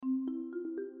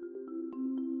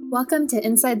Welcome to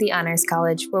Inside the Honors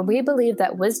College, where we believe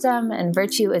that wisdom and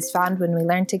virtue is found when we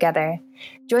learn together.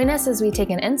 Join us as we take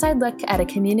an inside look at a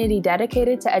community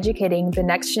dedicated to educating the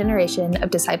next generation of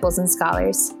disciples and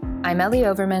scholars. I'm Ellie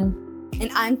Overman.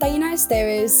 And I'm Taina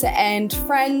Esteves. And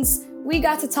friends, we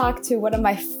got to talk to one of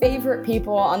my favorite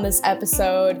people on this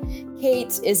episode.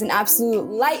 Kate is an absolute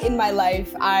light in my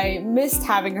life. I missed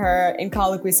having her in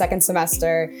Colloquy second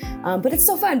semester, but it's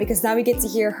so fun because now we get to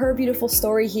hear her beautiful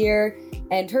story here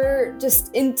and her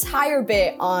just entire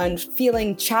bit on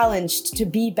feeling challenged to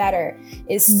be better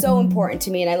is so important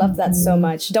to me. And I love that so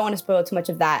much. Don't want to spoil too much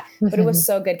of that, but it was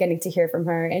so good getting to hear from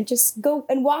her and just go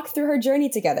and walk through her journey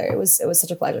together. It was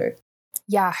such a pleasure.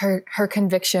 Yeah, her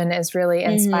conviction is really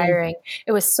inspiring.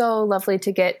 It was so lovely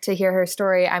to get to hear her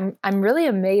story. I'm really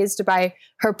amazed by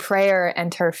her prayer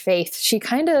and her faith. She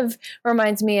kind of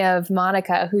reminds me of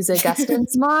Monica, who's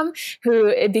Augustine's mom,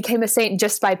 who became a saint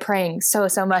just by praying so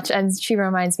much. And she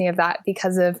reminds me of that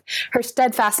because of her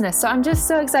steadfastness. So I'm just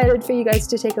so excited for you guys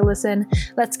to take a listen.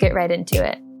 Let's get right into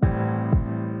it.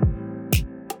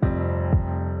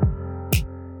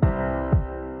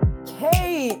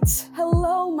 Kate,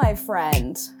 hello, my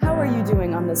friend. How are you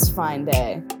doing on this fine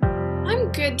day?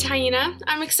 I'm good, Taina.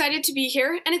 I'm excited to be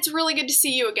here, and it's really good to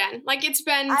see you again. Like, it's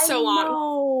been so long. I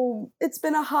know. It's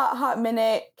been a hot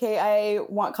minute. Kate, I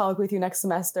want colloquy with you next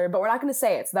semester, but we're not going to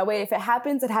say it. So that way, if it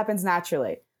happens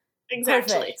naturally.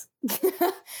 Exactly.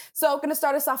 Perfect. So, going to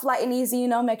start us off light and easy,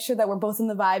 make sure that we're both in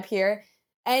the vibe here.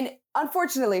 And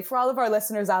unfortunately, for all of our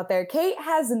listeners out there, Kate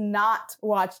has not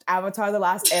watched Avatar: The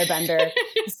Last Airbender.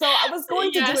 So I was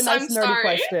going to do a nice nerdy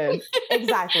question.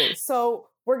 Exactly. So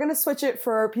we're going to switch it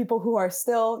for people who are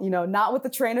still, not with the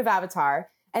train of Avatar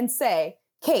and say,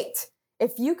 Kate,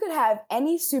 if you could have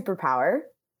any superpower,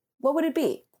 what would it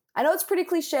be? I know it's pretty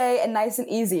cliche and nice and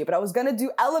easy, but I was going to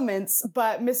do elements,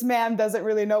 but Miss Ma'am doesn't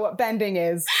really know what bending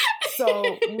is. So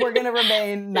we're going to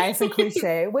remain nice and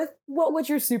cliche with what would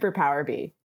your superpower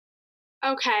be?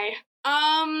 Okay.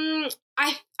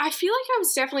 I feel like I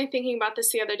was definitely thinking about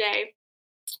this the other day.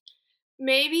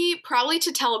 Probably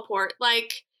to teleport.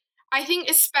 Like, I think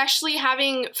especially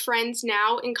having friends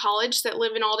now in college that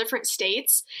live in all different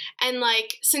states, and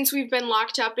like, since we've been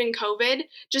locked up in COVID,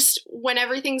 just when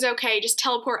everything's okay, just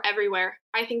teleport everywhere.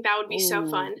 I think that would be so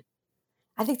fun.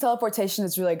 I think teleportation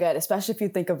is really good, especially if you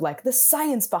think of like the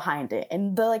science behind it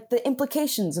and the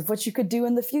implications of what you could do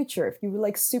in the future if you were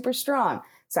like super strong.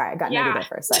 Sorry, I got nerdy there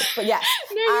for a sec. But yes,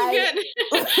 no, you're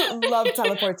good. Love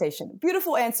teleportation.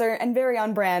 Beautiful answer and very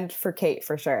on brand for Kate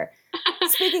for sure.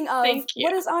 Speaking of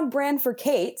what is on brand for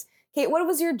Kate, what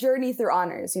was your journey through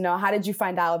honors? How did you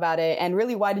find out about it? And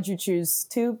really, why did you choose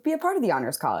to be a part of the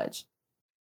Honors College?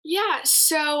 Yeah,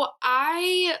 so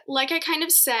like I kind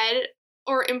of said,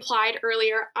 or implied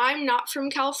earlier, I'm not from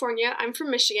California. I'm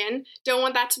from Michigan. Don't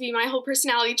want that to be my whole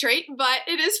personality trait, but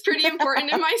it is pretty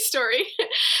important in my story.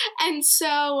 And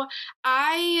so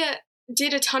I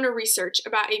did a ton of research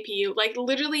about APU. Like,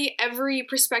 literally every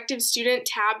prospective student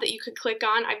tab that you could click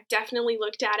on, I've definitely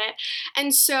looked at it.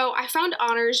 And so I found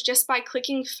honors just by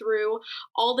clicking through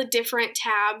all the different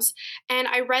tabs, and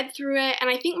I read through it, and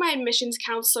I think my admissions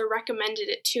counselor recommended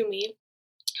it to me.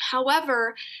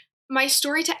 However, my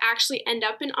story to actually end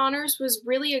up in honors was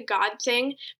really a God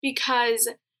thing because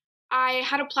I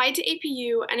had applied to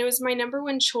APU and it was my number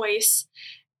one choice,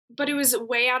 but it was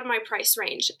way out of my price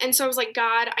range. And so I was like,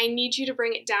 God, I need you to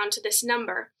bring it down to this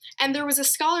number. And there was a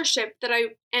scholarship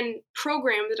and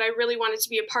program that I really wanted to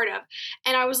be a part of.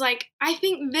 And I was like, I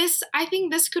think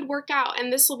this could work out,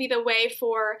 and this will be the way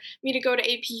for me to go to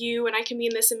APU and I can be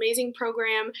in this amazing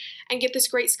program and get this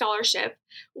great scholarship.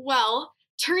 Well,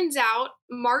 turns out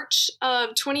March of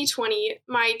 2020,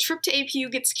 my trip to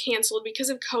APU gets canceled because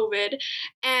of COVID,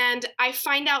 and I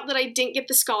find out that I didn't get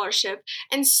the scholarship.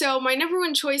 And so my number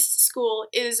one choice school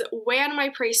is way out of my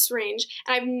price range,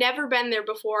 and I've never been there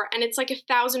before, and it's like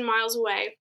 1,000 miles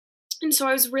away. And so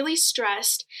I was really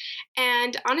stressed,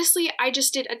 and honestly, I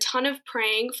just did a ton of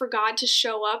praying for God to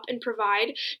show up and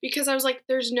provide, because I was like,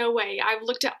 there's no way. I've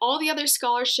looked at all the other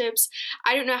scholarships.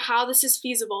 I don't know how this is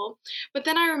feasible. But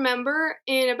then I remember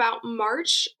in about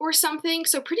March or something,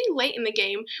 so pretty late in the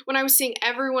game, when I was seeing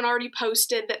everyone already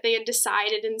posted that they had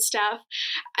decided and stuff,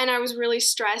 and I was really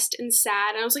stressed and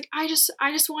sad, and I was like, I just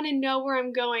want to know where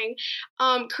I'm going.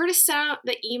 Curtis sent out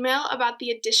the email about the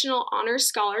additional honors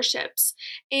scholarships,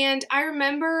 and I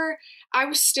remember I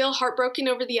was still heartbroken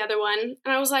over the other one, and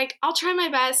I was like, I'll try my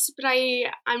best, but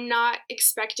I'm not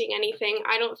expecting anything.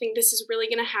 I don't think this is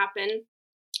really going to happen.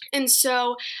 And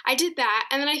so I did that,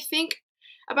 and then I think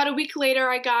about a week later,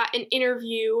 I got an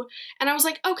interview and I was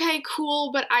like, okay,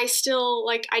 cool. But I still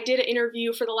I did an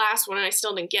interview for the last one and I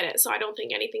still didn't get it. So I don't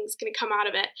think anything's going to come out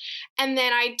of it. And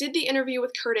then I did the interview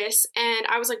with Curtis and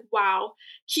I was like, wow,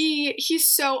 he's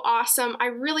so awesome. I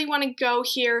really want to go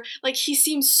here. Like, he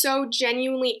seems so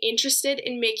genuinely interested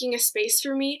in making a space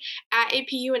for me at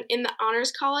APU and in the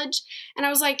Honors College. And I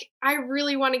was like, I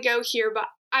really want to go here, but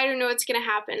I don't know what's going to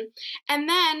happen. And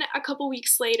then a couple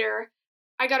weeks later,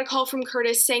 I got a call from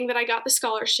Curtis saying that I got the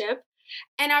scholarship.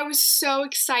 And I was so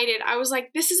excited. I was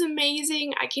like, this is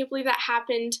amazing. I can't believe that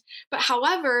happened. But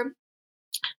however,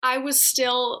 I was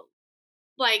still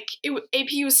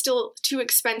APU was still too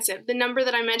expensive. The number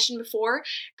that I mentioned before,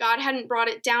 God hadn't brought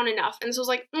it down enough. And so I was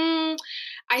like,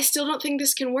 I still don't think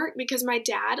this can work because my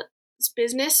dad's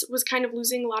business was kind of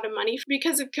losing a lot of money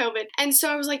because of COVID. And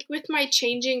so I was like, with my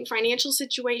changing financial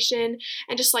situation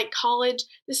and just like college,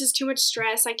 this is too much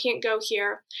stress. I can't go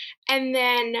here. And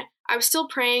then I was still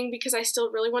praying because I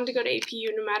still really wanted to go to APU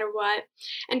no matter what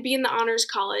and be in the Honors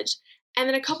College. And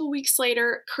then a couple weeks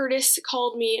later, Curtis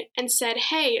called me and said,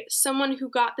 hey, someone who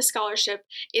got the scholarship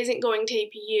isn't going to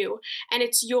APU and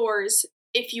it's yours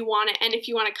if you want it and if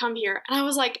you want to come here. And I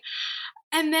was like,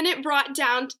 and then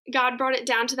God brought it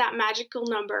down to that magical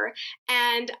number.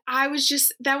 And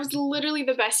that was literally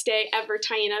the best day ever,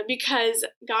 Taina, because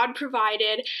God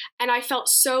provided and I felt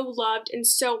so loved and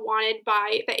so wanted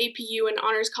by the APU and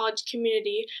Honors College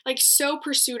community, like so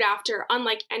pursued after,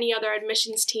 unlike any other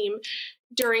admissions team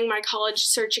during my college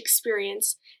search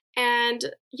experience.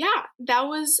 And yeah, that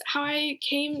was how I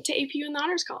came to APU and the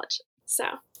Honors College. So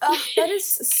that is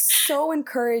so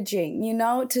encouraging,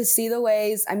 to see the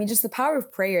ways, just the power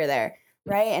of prayer there,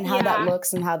 right? And how that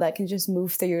looks and how that can just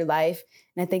move through your life.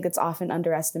 And I think it's often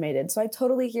underestimated. So I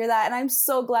totally hear that. And I'm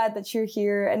so glad that you're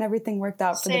here and everything worked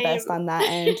out for the best on that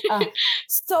end.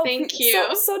 Thank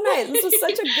you. So nice. This was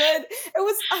such a good,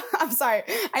 I'm sorry.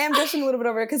 I am gushing a little bit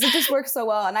over it because it just works so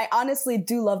well. And I honestly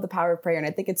do love the power of prayer. And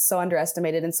I think it's so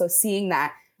underestimated. And so seeing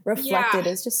that reflected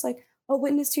is just like a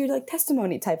witness to your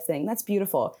testimony type thing. That's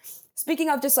beautiful. Speaking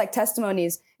of just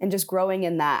testimonies and just growing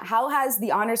in that, how has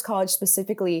the Honors College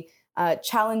specifically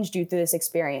challenged you through this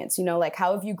experience?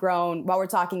 How have you grown, while we're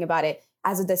talking about it,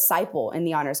 as a disciple in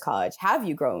the Honors College? Have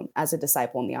you grown as a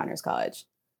disciple in the Honors College?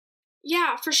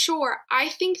 Yeah, for sure. I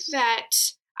think that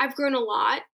I've grown a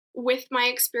lot with my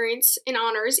experience in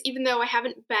honors, even though I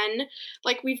haven't been,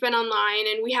 we've been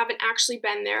online and we haven't actually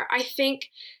been there. I think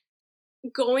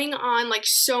going on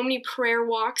so many prayer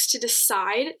walks to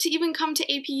decide to even come to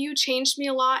APU changed me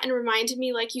a lot and reminded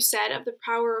me, like you said, of the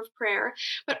power of prayer.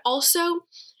 But also,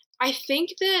 I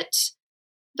think that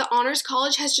the Honors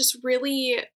College has just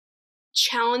really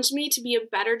challenged me to be a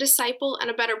better disciple and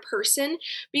a better person,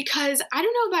 because I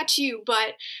don't know about you,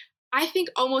 but I think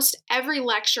almost every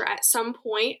lecture at some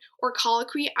point or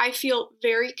colloquy, I feel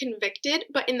very convicted,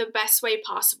 but in the best way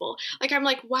possible. I'm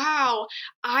like, wow,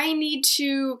 I need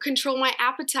to control my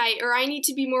appetite, or I need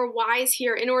to be more wise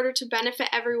here in order to benefit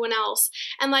everyone else.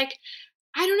 And I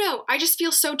don't know, I just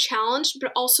feel so challenged,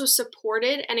 but also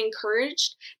supported and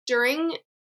encouraged during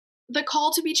the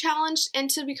call to be challenged and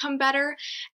to become better.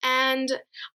 And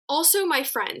also my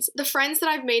friends, the friends that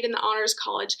I've made in the Honors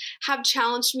College have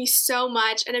challenged me so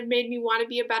much and have made me want to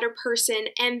be a better person.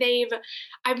 And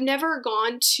I've never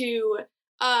gone to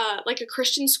a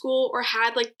Christian school or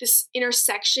had this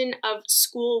intersection of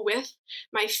school with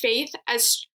my faith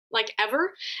as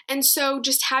ever. And so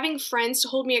just having friends to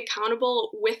hold me accountable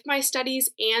with my studies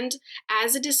and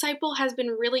as a disciple has been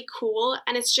really cool.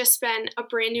 And it's just been a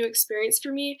brand new experience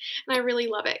for me. And I really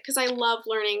love it because I love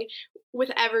learning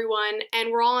with everyone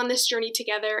and we're all on this journey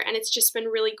together. And it's just been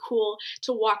really cool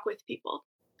to walk with people.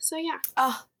 So yeah.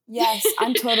 Oh, yes,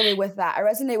 I'm totally with that. I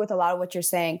resonate with a lot of what you're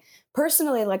saying.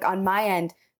 Personally, on my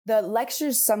end, the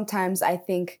lectures sometimes I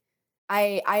think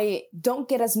I don't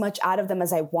get as much out of them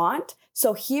as I want.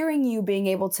 So hearing you being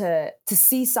able to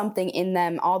see something in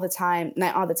them all the time,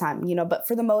 not all the time, but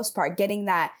for the most part, getting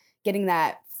that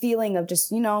feeling of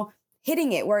just,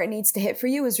 hitting it where it needs to hit for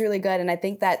you is really good. And I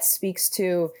think that speaks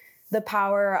to the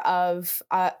power of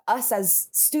us as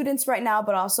students right now,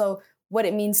 but also what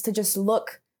it means to just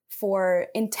look for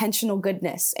intentional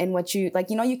goodness in what you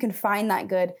you can find that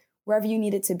good wherever you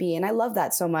need it to be. And I love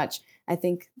that so much. I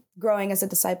think growing as a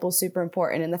disciple is super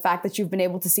important. And the fact that you've been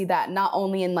able to see that not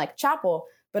only in chapel,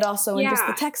 but also in just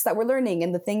the text that we're learning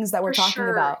and the things that we're talking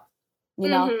about,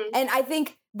 know? And I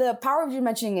think the power of you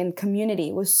mentioning in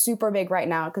community was super big right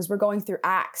now because we're going through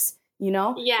Acts,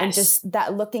 Yes. and just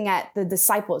that looking at the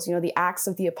disciples, the Acts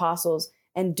of the apostles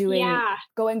and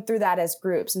going through that as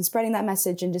groups and spreading that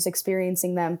message and just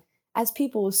experiencing them as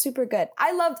people was super good.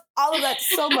 I loved all of that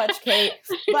so much, Kate.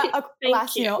 But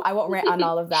alas, I won't rant on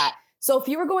all of that. So if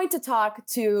you were going to talk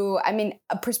to,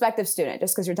 a prospective student,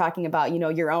 just because you're talking about,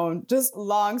 your own just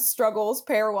long struggles,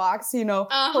 prayer walks,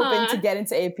 hoping to get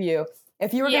into APU.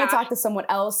 If you were going to talk to someone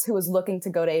else who was looking to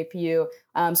go to APU,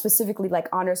 specifically like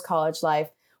honors college life,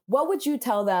 what would you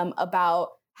tell them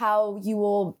about how you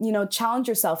will, challenge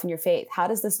yourself in your faith? How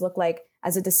does this look like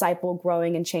as a disciple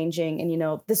growing and changing?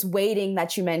 And, this waiting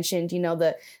that you mentioned,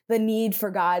 the need for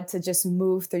God to just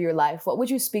move through your life. What would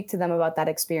you speak to them about that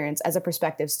experience as a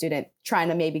prospective student trying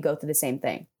to maybe go through the same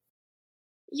thing?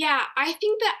 Yeah, I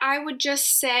think that I would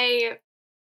just say,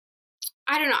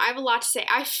 I don't know, I have a lot to say.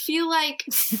 I feel like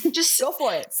just go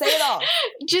for it. Say it all.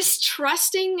 Just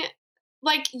trusting,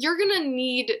 like, you're going to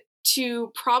need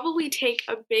to probably take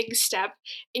a big step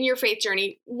in your faith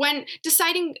journey. When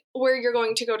deciding where you're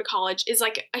going to go to college is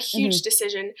like a huge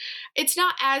decision. It's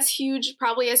not as huge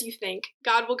probably as you think.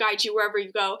 God will guide you wherever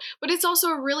you go, but it's also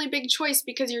a really big choice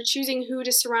because you're choosing who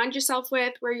to surround yourself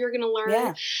with, where you're going to learn.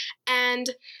 Yeah.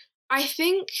 And I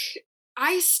think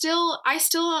I still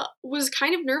was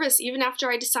kind of nervous even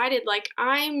after I decided, like,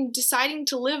 I'm deciding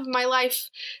to live my life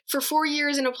for 4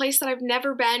 years in a place that I've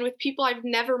never been, with people I've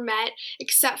never met,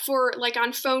 except for like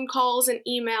on phone calls and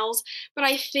emails. But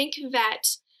I think that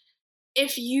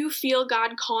if you feel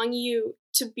God calling you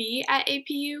to be at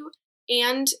APU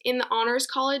and in the honors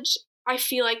college, I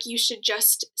feel like you should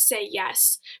just say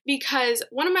yes. Because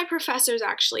one of my professors,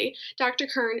 actually, Dr.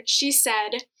 Kern, she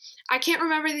said, I can't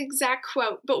remember the exact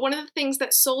quote, but one of the things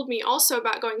that sold me also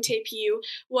about going to APU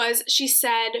was she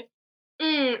said,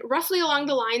 roughly along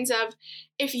the lines of,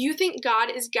 if you think God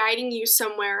is guiding you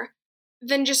somewhere,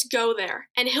 then just go there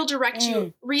and he'll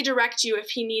redirect you if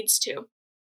he needs to.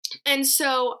 And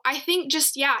so I think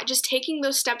just taking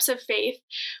those steps of faith,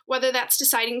 whether that's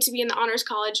deciding to be in the honors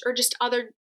college or just other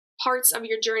parts of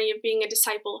your journey of being a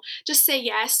disciple, just say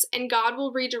yes, and God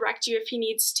will redirect you if he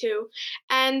needs to.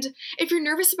 And if you're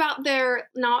nervous about there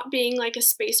not being like a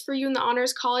space for you in the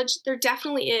honors college, there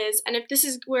definitely is. And if this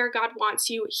is where God wants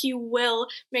you, he will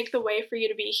make the way for you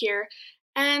to be here.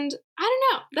 And I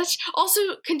don't know, that's also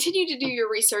continue to do your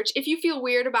research. If you feel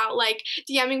weird about like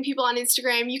DMing people on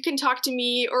Instagram, you can talk to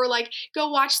me or like go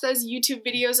watch those YouTube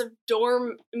videos of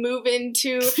dorm move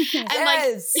into and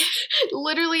like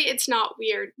literally it's not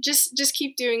weird. Just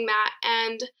keep doing that.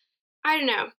 And I don't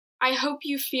know, I hope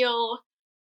you feel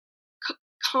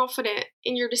confident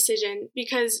in your decision,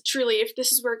 because truly if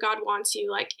this is where God wants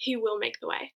you, like he will make the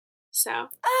way. So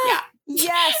yeah.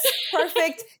 Yes,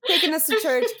 perfect. Taking us to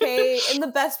church, Kate, in the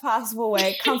best possible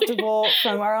way, comfortable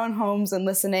from our own homes and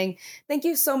listening. Thank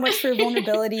you so much for your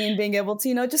vulnerability and being able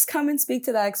to, just come and speak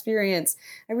to that experience.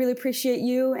 I really appreciate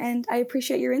you and I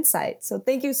appreciate your insight. So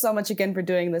thank you so much again for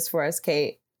doing this for us,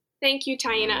 Kate. Thank you,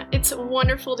 Taina. It's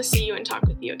wonderful to see you and talk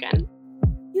with you again.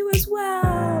 You as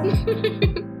well.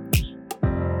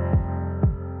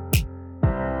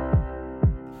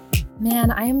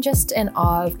 Man, I am just in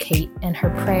awe of Kate and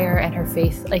her prayer and her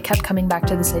faith. I kept coming back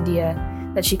to this idea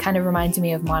that she kind of reminds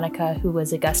me of Monica, who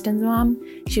was Augustine's mom.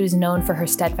 She was known for her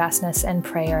steadfastness and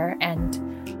prayer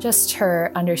and just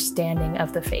her understanding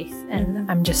of the faith. And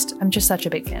I'm just such a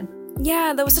big fan.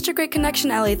 Yeah, that was such a great connection,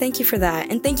 Ellie. Thank you for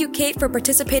that. And thank you, Kate, for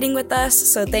participating with us.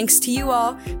 So thanks to you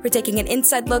all for taking an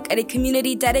inside look at a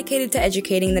community dedicated to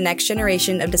educating the next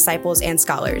generation of disciples and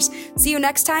scholars. See you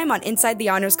next time on Inside the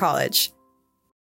Honors College.